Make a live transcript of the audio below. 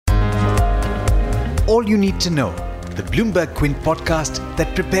all you need to know, the Bloomberg Quint podcast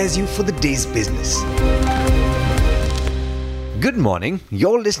that prepares you for the day's business. Good morning.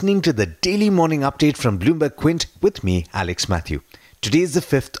 You're listening to the daily morning update from Bloomberg Quint with me, Alex Matthew. Today is the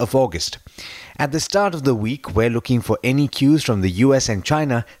 5th of August. At the start of the week, we're looking for any cues from the US and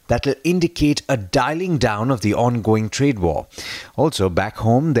China that will indicate a dialing down of the ongoing trade war. Also, back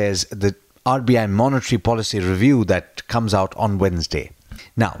home, there's the RBI monetary policy review that comes out on Wednesday.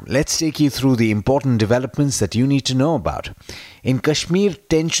 Now, let's take you through the important developments that you need to know about. In Kashmir,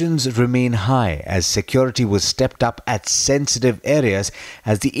 tensions remain high as security was stepped up at sensitive areas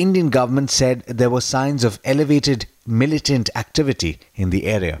as the Indian government said there were signs of elevated militant activity in the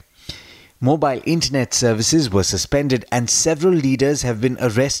area. Mobile internet services were suspended and several leaders have been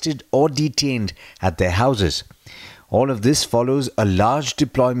arrested or detained at their houses. All of this follows a large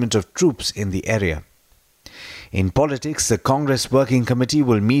deployment of troops in the area. In politics, the Congress Working Committee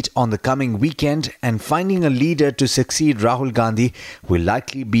will meet on the coming weekend and finding a leader to succeed Rahul Gandhi will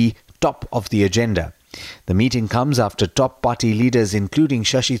likely be top of the agenda. The meeting comes after top party leaders including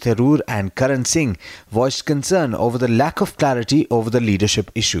Shashi Tharoor and Karan Singh voiced concern over the lack of clarity over the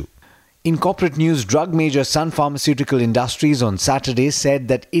leadership issue. In corporate news, drug major Sun Pharmaceutical Industries on Saturday said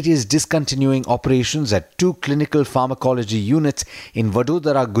that it is discontinuing operations at 2 clinical pharmacology units in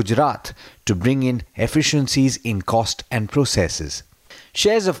Vadodara, Gujarat to bring in efficiencies in cost and processes.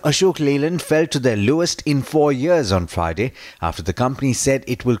 Shares of Ashok Leyland fell to their lowest in 4 years on Friday after the company said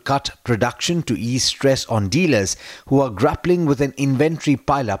it will cut production to ease stress on dealers who are grappling with an inventory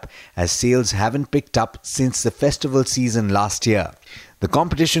pileup as sales haven't picked up since the festival season last year. The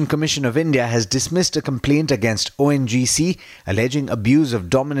Competition Commission of India has dismissed a complaint against ONGC alleging abuse of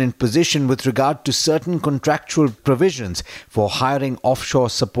dominant position with regard to certain contractual provisions for hiring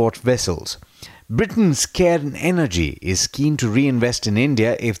offshore support vessels. Britain's Cairn Energy is keen to reinvest in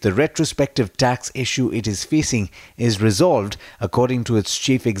India if the retrospective tax issue it is facing is resolved, according to its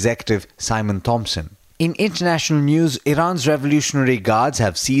chief executive Simon Thompson. In international news, Iran's Revolutionary Guards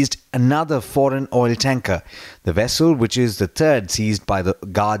have seized another foreign oil tanker. The vessel, which is the third seized by the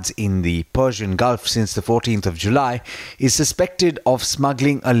guards in the Persian Gulf since the 14th of July, is suspected of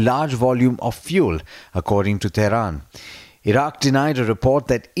smuggling a large volume of fuel, according to Tehran. Iraq denied a report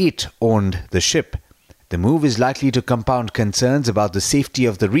that it owned the ship. The move is likely to compound concerns about the safety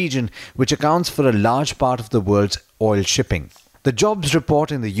of the region, which accounts for a large part of the world's oil shipping. The jobs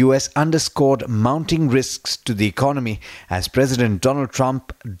report in the US underscored mounting risks to the economy as President Donald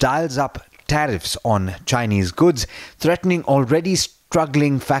Trump dials up tariffs on Chinese goods, threatening already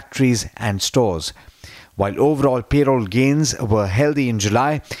struggling factories and stores. While overall payroll gains were healthy in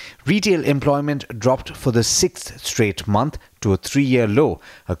July, retail employment dropped for the 6th straight month to a 3-year low,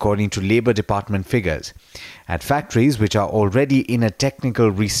 according to Labour Department figures. At factories, which are already in a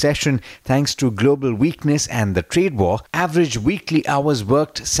technical recession thanks to global weakness and the trade war, average weekly hours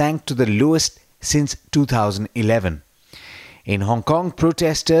worked sank to the lowest since 2011. In Hong Kong,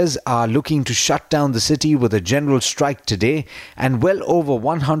 protesters are looking to shut down the city with a general strike today, and well over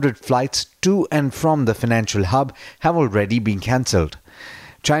 100 flights to and from the financial hub have already been cancelled.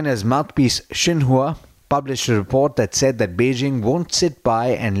 China's mouthpiece Xinhua published a report that said that Beijing won't sit by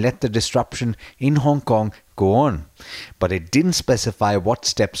and let the disruption in Hong Kong go on, but it didn't specify what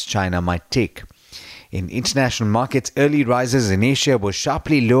steps China might take. In international markets, early rises in Asia were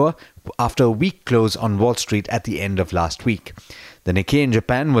sharply lower after a weak close on Wall Street at the end of last week. The Nikkei in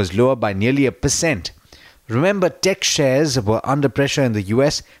Japan was lower by nearly 1%. Remember, tech shares were under pressure in the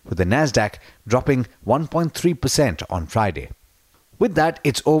US, with the Nasdaq dropping 1.3% on Friday. With that,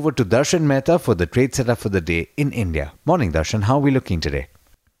 it's over to Darshan Mehta for the trade setup for the day in India. Morning, Darshan. How are we looking today?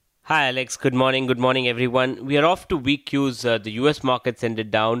 Hi Alex, good morning everyone. We are off to weak cues. The US markets ended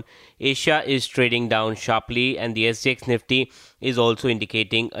down. Asia is trading down sharply and the SGX Nifty is also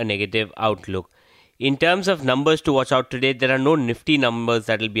indicating a negative outlook. In terms of numbers to watch out today, there are no Nifty numbers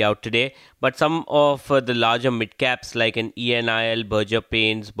that will be out today, but some of the larger mid-caps like an ENIL, Berger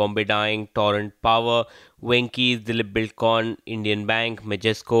Paints, Bombay Dyeing, Torrent Power, Venky's, Dilip Biltcon, Indian Bank,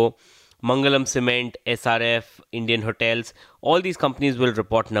 Majesco, Mangalam Cement, SRF, Indian Hotels, all these companies will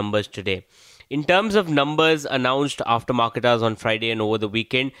report numbers today. In terms of numbers announced after market hours on Friday and over the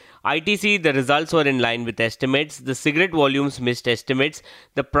weekend, ITC, the results were in line with estimates. The cigarette volumes missed estimates.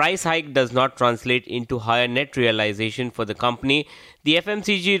 The price hike does not translate into higher net realization for the company. The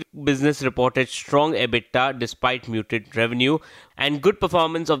FMCG business reported strong EBITDA despite muted revenue, and good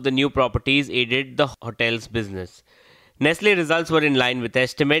performance of the new properties aided the hotels business. Nestle results were in line with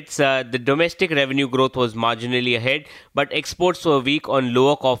estimates. The domestic revenue growth was marginally ahead, but exports were weak on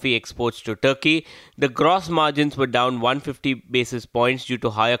lower coffee exports to Turkey. The gross margins were down 150 basis points due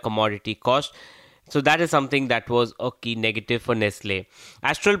to higher commodity costs. So that is something that was a key negative for Nestle.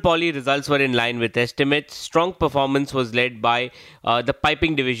 Astral Poly results were in line with estimates. Strong performance was led by the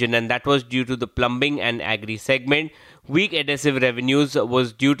piping division, and that was due to the plumbing and agri segment. Weak adhesive revenues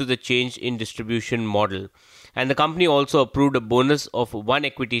was due to the change in distribution model. And the company also approved a bonus of 1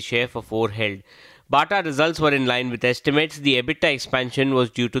 equity share for 4 held. Bata results were in line with estimates. The EBITDA expansion was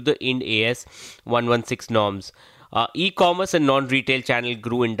due to the Ind AS 116 norms. E-commerce and non-retail channel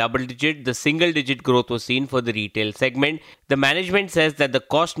grew in double digit. The single digit growth was seen for the retail segment. The management says that the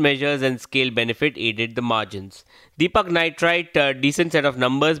cost measures and scale benefit aided the margins. Deepak Nitrite, decent set of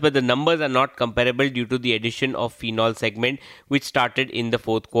numbers, but the numbers are not comparable due to the addition of phenol segment, which started in the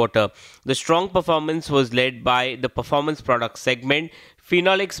fourth quarter. The strong performance was led by the performance products segment.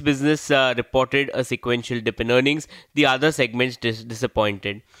 Phenolics business reported a sequential dip in earnings. The other segments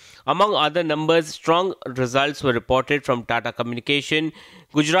disappointed. Among other numbers, strong results were reported from Tata Communication,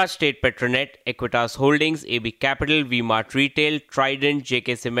 Gujarat State Petronet, Equitas Holdings, AB Capital, V-Mart Retail, Trident,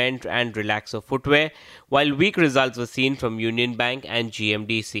 JK Cement and Relaxo Footwear, while weak results were seen from Union Bank and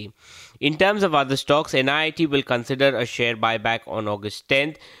GMDC. In terms of other stocks, NIIT will consider a share buyback on August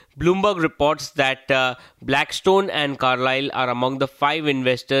 10th. Bloomberg reports that Blackstone and Carlyle are among the 5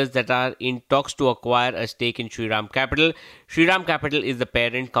 investors that are in talks to acquire a stake in Shriram Capital. Shriram Capital is the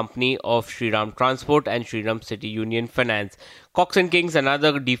parent company of Shriram Transport and Shriram City Union Finance. Cox & Kings,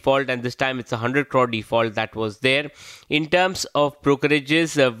 another default, and this time it's a 100 crore default that was there. In terms of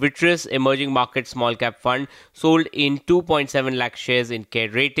brokerages, Vitreous Emerging Market Small Cap Fund sold in 2.7 lakh shares in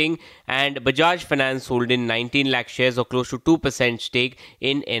CARE Rating, and Bajaj Finance sold in 19 lakh shares or close to 2% stake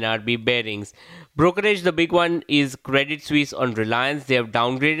in NRB Bearings. Brokerage, the big one is Credit Suisse on Reliance. They have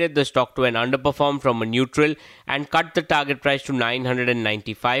downgraded the stock to an underperform from a neutral and cut the target price to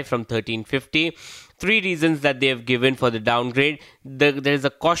 995 from 1350. 3 reasons that they have given for the downgrade. There is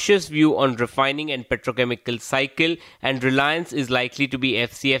a cautious view on refining and petrochemical cycle, and Reliance is likely to be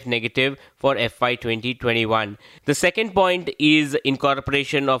FCF negative for FY 2021. The second point is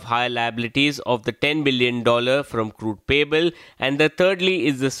incorporation of higher liabilities of the $10 billion from crude payable, and the thirdly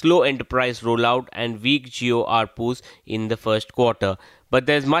is the slow enterprise rollout and weak Jio ARPUs in the first quarter. But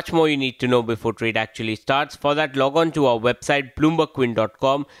there's much more you need to know before trade actually starts. For that, log on to our website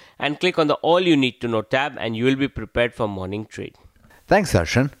bloombergquint.com and click on the All You Need to Know tab, and you will be prepared for morning trade. Thanks,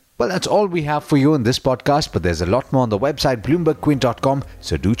 Darshan. Well, that's all we have for you in this podcast, but there's a lot more on the website bloombergquint.com,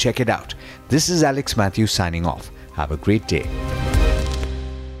 so do check it out. This is Alex Matthews signing off. Have a great day.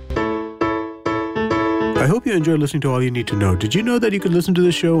 I hope you enjoyed listening to All You Need to Know. Did you know that you could listen to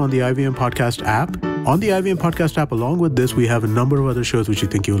the show on the IVM Podcast app? On the IVM Podcast app, along with this, we have a number of other shows which you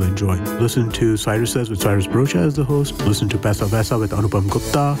think you'll enjoy. Listen to Cyrus Says with Cyrus Brocha as the host. Listen to Paisa Vaisa with Anupam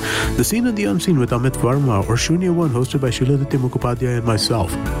Gupta. The Scene and the Unseen with Amit Verma. Or Shunya One hosted by Shiladitya Mukhopadhyay and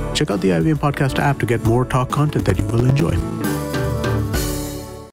myself. Check out the IVM Podcast app to get more talk content that you will enjoy.